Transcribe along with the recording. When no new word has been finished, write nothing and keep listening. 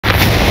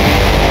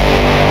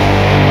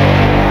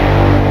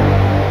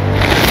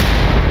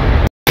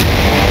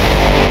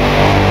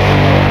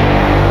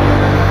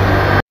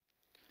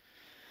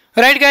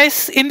Right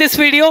guys, in this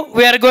video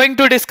we are going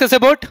to discuss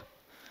about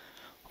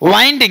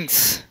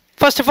windings.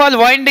 First of all,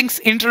 windings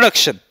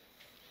introduction.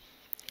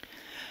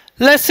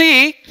 Let's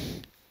see.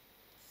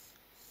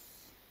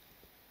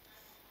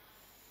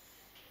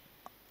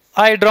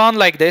 I drawn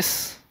like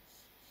this.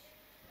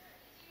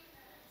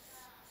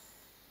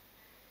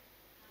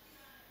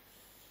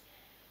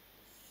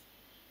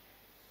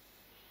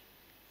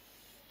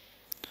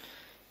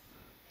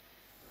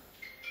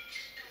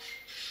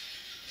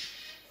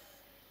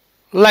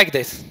 Like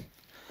this.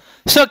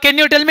 So can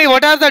you tell me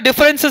what are the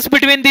differences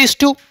between these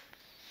two?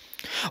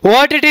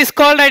 What it is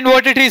called and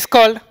what it is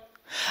called?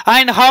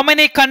 And how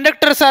many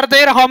conductors are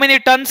there? How many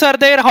turns are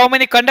there? How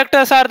many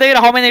conductors are there?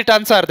 How many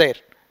turns are there?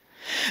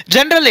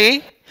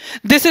 Generally,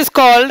 this is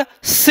called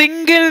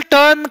single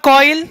turn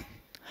coil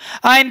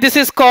and this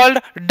is called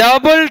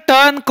double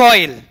turn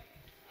coil.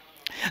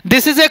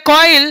 This is a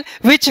coil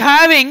which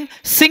having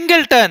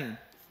single turn.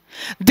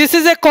 This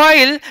is a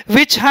coil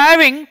which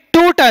having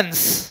two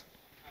turns.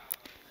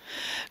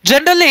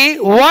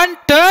 Generally, one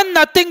turn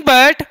nothing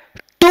but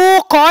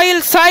two coil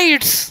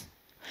sides.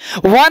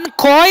 One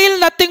coil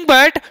nothing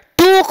but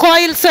two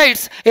coil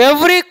sides.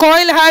 Every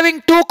coil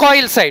having two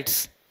coil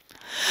sides.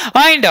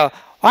 And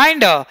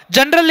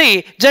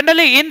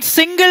generally in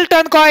single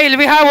turn coil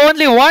we have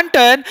only one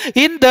turn.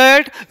 In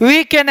that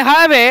we can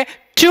have a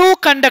two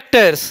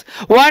conductors.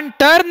 One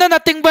turn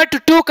nothing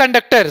but two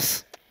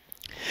conductors.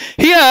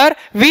 Here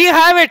we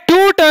have a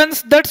two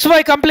turns, that's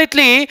why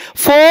completely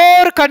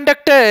four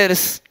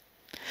conductors.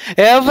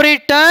 Every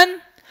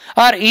turn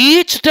or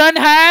each turn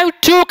have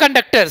two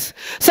conductors.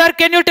 Sir,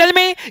 can you tell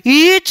me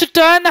each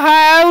turn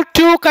have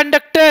two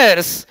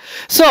conductors?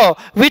 So,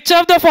 which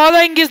of the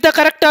following is the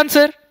correct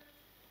answer?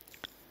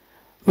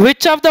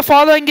 Which of the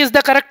following is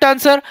the correct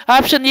answer?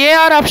 Option A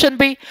or option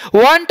B?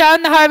 One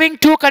turn having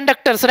two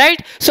conductors,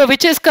 right? So,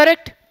 which is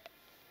correct?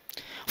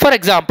 For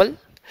example,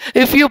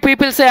 if you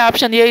people say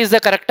option A is the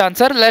correct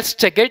answer, let's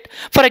check it.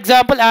 For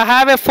example, I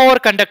have a four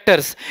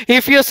conductors.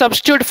 If you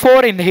substitute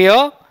 4 in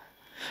here,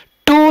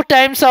 2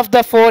 times of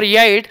the 4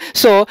 8,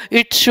 so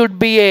it should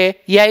be a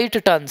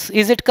 8 turns.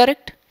 Is it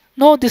correct?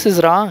 No, this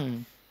is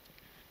wrong.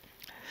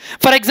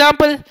 For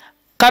example,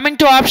 coming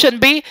to option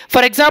B,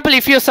 for example,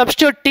 if you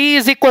substitute T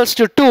is equals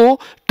to 2,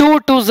 2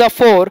 2s are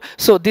 4,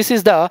 so this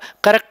is the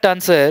correct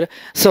answer.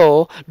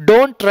 So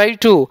don't try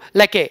to,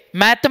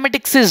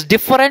 mathematics is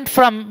different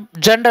from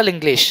general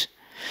English.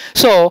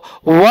 So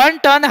one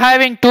turn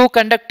having two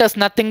conductors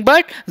nothing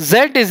but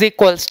Z is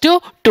equals to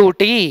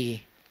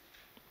 2T.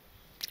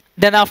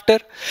 Then after,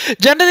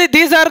 generally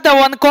these are the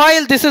one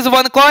coil, this is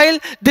one coil,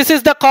 this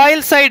is the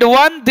coil side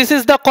 1, this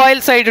is the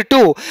coil side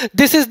 2,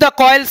 this is the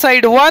coil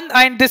side 1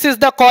 and this is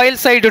the coil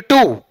side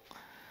 2.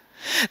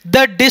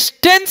 The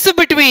distance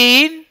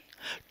between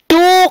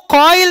two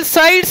coil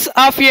sides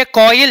of a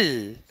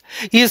coil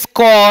is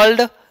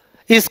called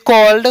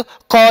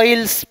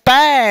coil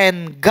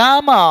span,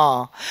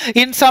 gamma.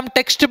 In some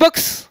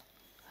textbooks,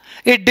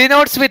 it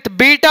denotes with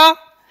beta.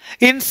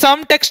 In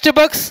some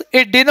textbooks,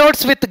 it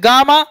denotes with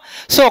gamma.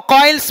 So,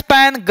 coil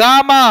span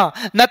gamma,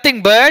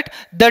 nothing but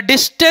the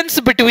distance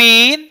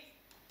between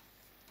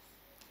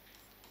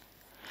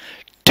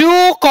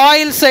two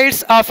coil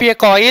sides of a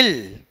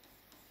coil.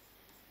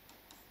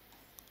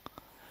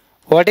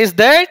 What is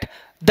that?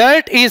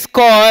 That is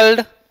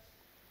called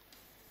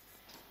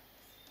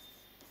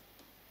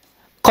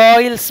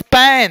coil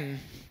span.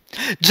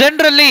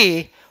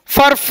 Generally,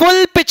 for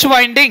full pitch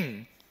winding,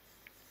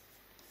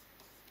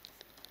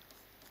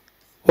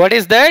 what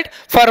is that?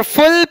 For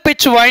full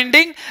pitch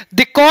winding,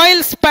 the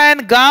coil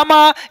span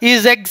gamma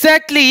is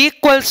exactly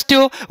equals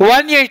to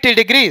 180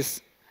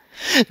 degrees.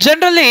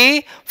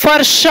 Generally,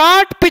 for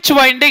short pitch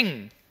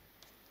winding,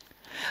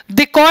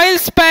 the coil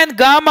span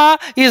gamma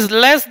is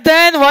less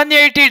than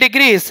 180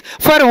 degrees.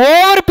 For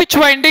over pitch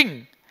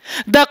winding,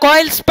 the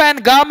coil span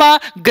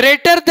gamma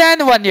greater than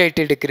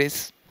 180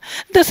 degrees.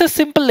 This is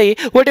simply,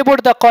 what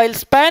about the coil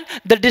span?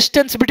 The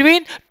distance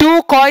between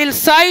two coil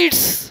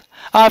sides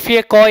of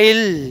a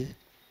coil.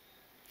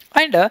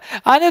 And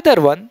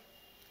another one,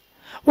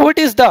 what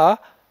is the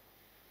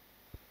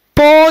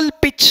pole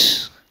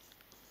pitch?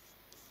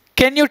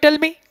 Can you tell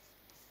me?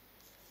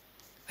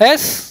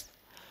 Yes?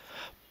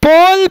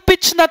 Pole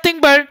pitch nothing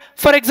but,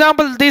 for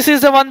example, this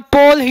is the one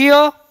pole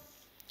here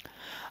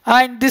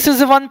and this is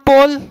the one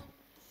pole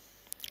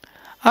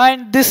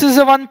and this is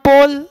the one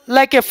pole,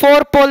 like a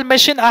 4-pole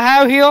machine I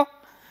have here.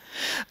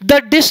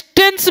 The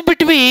distance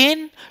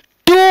between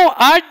two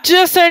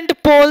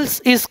adjacent poles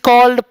is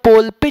called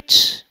pole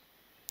pitch.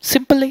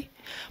 Simply,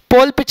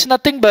 pole pitch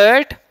nothing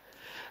but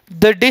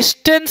the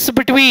distance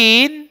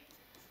between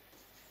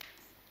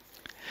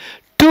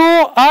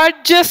two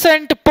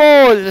adjacent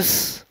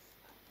poles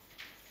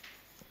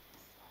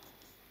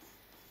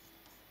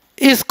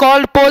is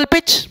called pole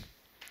pitch.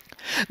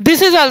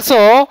 This is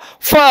also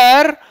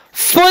for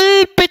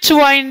full pitch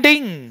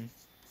winding.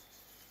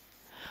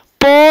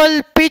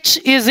 Pole pitch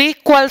is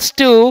equals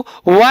to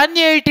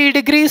 180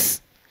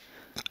 degrees.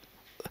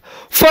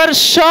 For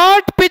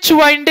short pitch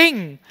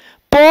winding,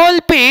 pole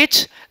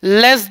pitch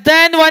less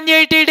than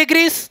 180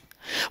 degrees.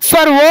 For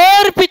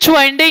over pitch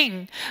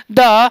winding,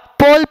 the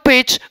pole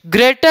pitch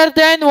greater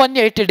than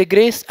 180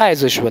 degrees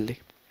as usually.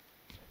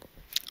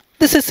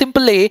 This is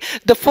simply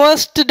the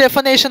first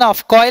definition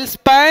of coil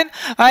span,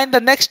 and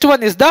the next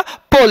one is the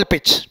pole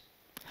pitch.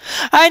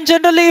 And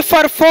generally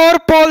for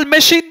 4-pole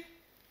machine,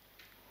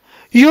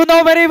 you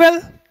know very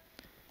well,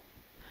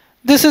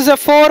 this is a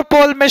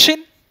 4-pole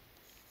machine.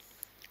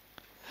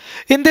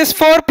 In this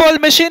 4-pole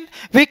machine,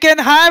 we can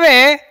have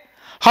a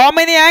how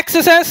many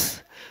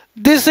axes?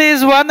 This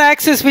is one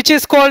axis which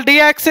is called D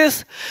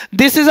axis.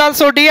 This is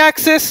also D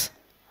axis.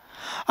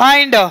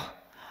 And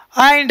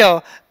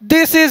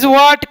this is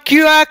what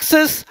Q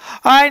axis,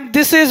 and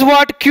this is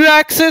what Q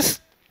axis.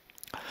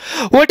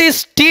 What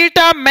is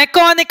theta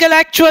mechanical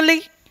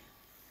actually?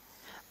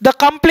 The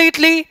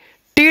completely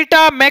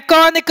theta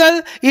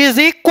mechanical is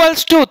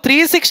equals to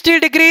 360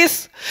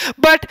 degrees.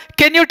 But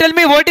can you tell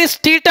me what is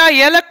theta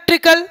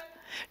electrical?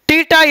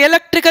 Theta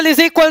electrical is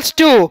equals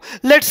to,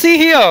 let's see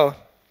here.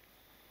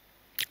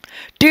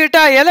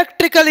 Theta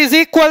electrical is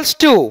equals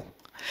to,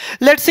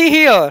 let's see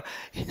here.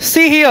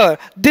 See here,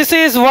 this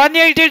is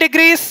 180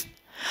 degrees,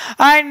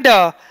 and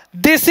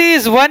this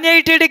is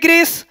 180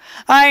 degrees,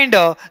 and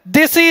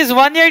this is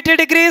 180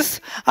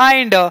 degrees,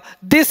 and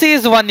this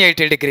is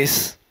 180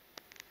 degrees.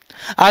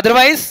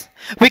 Otherwise,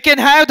 we can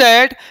have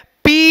that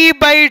P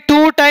by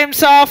 2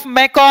 times of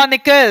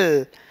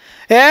mechanical.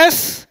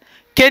 Yes?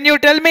 Can you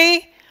tell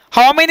me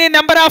how many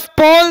number of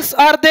poles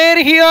are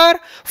there here?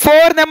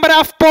 4 number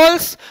of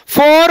poles.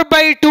 4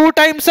 by 2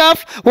 times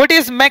of what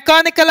is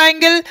mechanical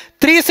angle?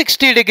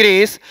 360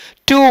 degrees.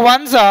 2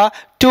 ones are,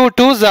 2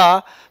 twos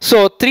are.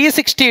 So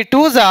 360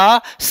 twos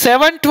are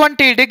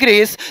 720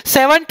 degrees.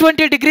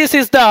 720 degrees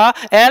is the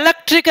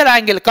electrical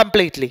angle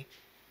completely.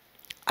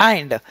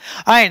 And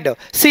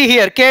see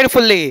here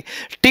carefully.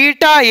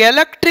 Theta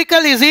electrical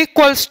is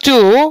equals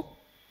to,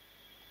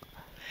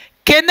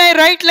 can I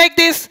write like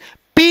this?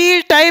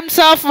 P times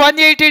of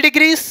 180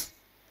 degrees.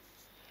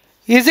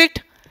 Is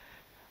it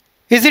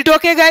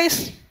okay,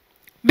 guys?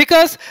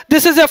 Because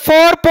this is a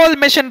 4-pole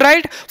machine,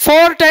 right?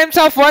 4 times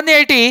of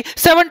 180,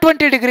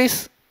 720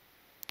 degrees.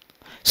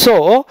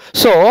 So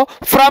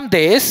from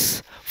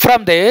this, for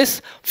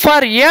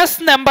S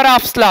number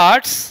of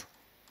slots,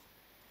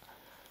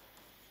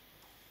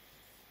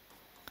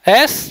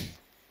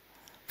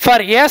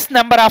 for S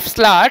number of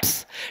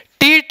slots,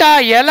 theta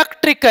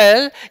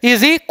electrical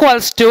is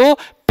equals to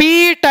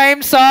P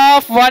times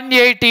of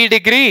 180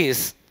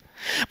 degrees.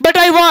 But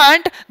I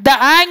want the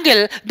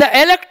angle,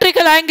 the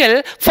electrical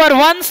angle for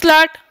one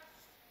slot.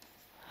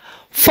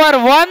 For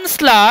one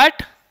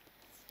slot,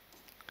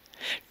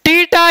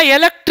 theta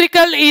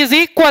electrical is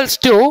equals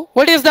to,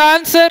 what is the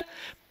answer?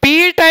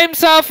 P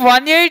times of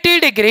 180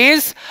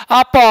 degrees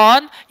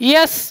upon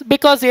S,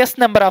 because S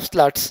number of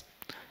slots.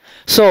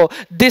 So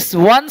this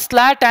one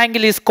slot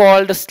angle is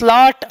called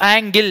slot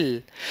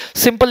angle.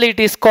 Simply it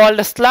is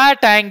called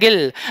slot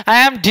angle. I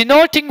am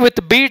denoting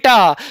with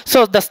beta.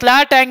 So the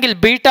slot angle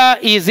beta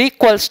is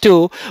equals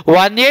to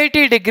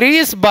 180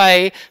 degrees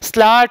by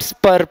slots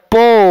per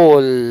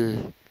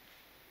pole.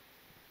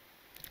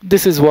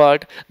 This is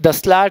what the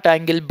slot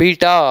angle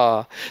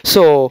beta.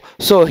 So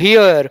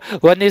here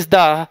one is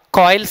the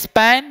coil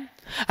span,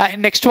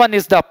 and next one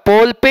is the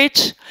pole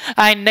pitch,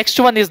 and next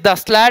one is the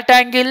slot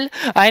angle,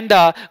 and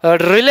the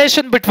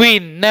relation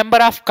between number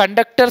of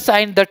conductors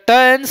and the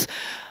turns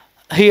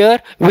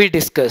here we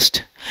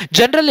discussed.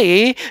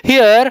 Generally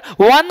here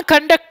one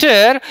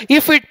conductor,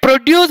 if it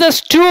produces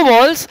 2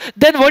 volts,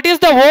 then what is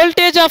the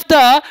voltage of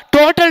the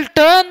total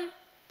turn?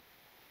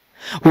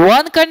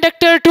 One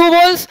conductor 2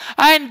 volts,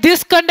 and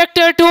this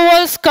conductor 2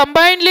 volts,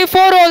 combinedly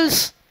 4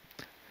 volts.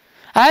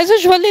 As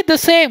usually the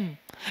same.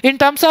 In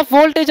terms of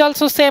voltage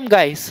also same,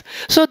 guys.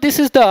 So this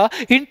is the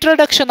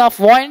introduction of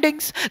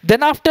windings.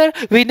 Then after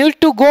we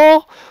need to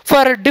go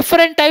for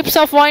different types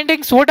of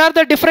windings. What are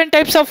the different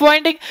types of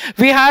winding?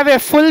 We have a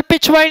full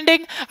pitch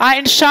winding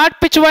and short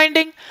pitch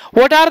winding.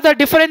 What are the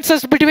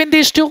differences between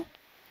these two?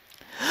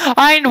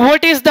 And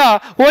what is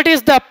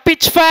the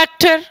pitch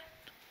factor?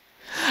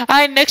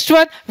 And next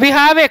one, we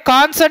have a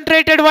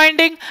concentrated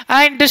winding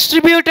and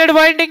distributed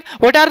winding.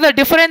 What are the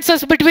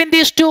differences between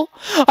these two?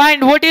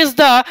 And what is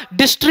the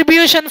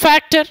distribution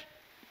factor?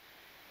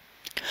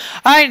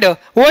 And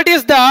what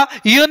is the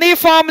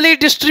uniformly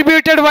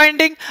distributed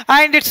winding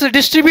and its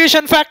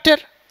distribution factor?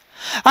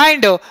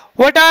 And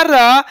what are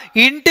the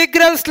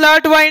integral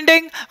slot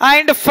winding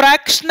and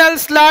fractional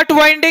slot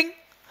winding?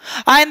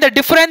 And the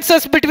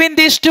differences between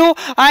these two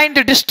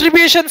and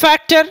distribution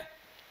factor?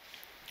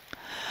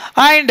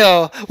 And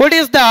what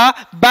is the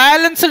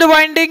balanced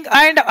winding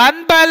and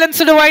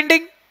unbalanced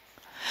winding?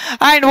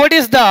 And what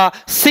is the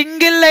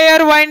single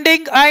layer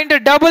winding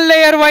and double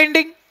layer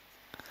winding?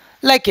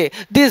 Like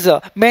these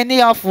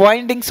many of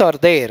windings are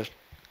there.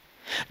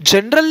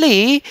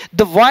 Generally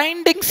the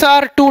windings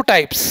are 2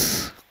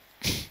 types.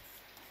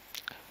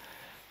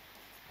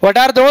 What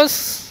are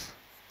those?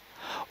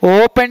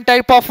 Open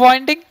type of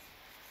winding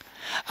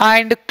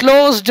and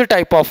closed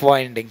type of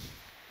winding.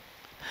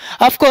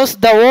 Of course,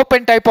 the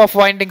open type of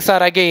windings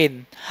are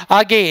again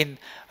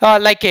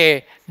like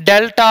a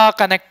delta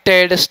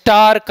connected,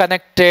 star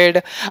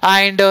connected,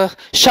 and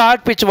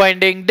short pitch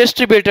winding,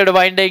 distributed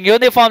winding,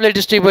 uniformly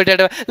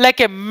distributed, like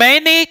a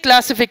many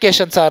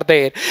classifications are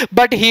there.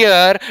 But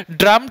here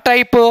drum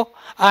type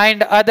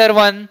and other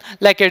one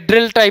like a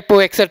drill type,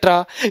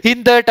 etc.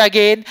 In that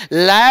again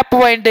lap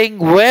winding,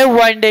 wave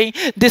winding,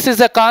 this is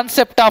a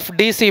concept of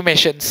DC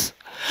machines,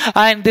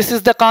 and this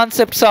is the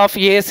concepts of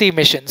AC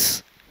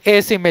machines,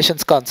 AC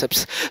machines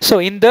concepts. So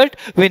in that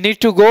we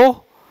need to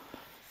go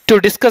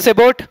to discuss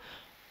about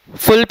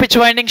full pitch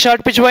winding,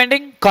 short pitch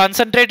winding,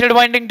 concentrated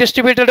winding,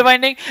 distributed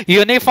winding,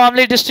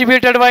 uniformly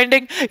distributed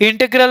winding,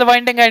 integral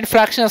winding, and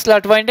fractional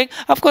slot winding.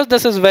 Of course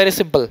this is very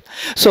simple,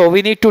 so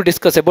we need to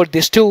discuss about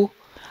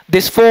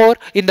these four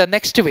in the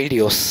next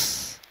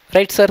videos.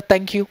 Right sir,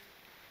 thank you.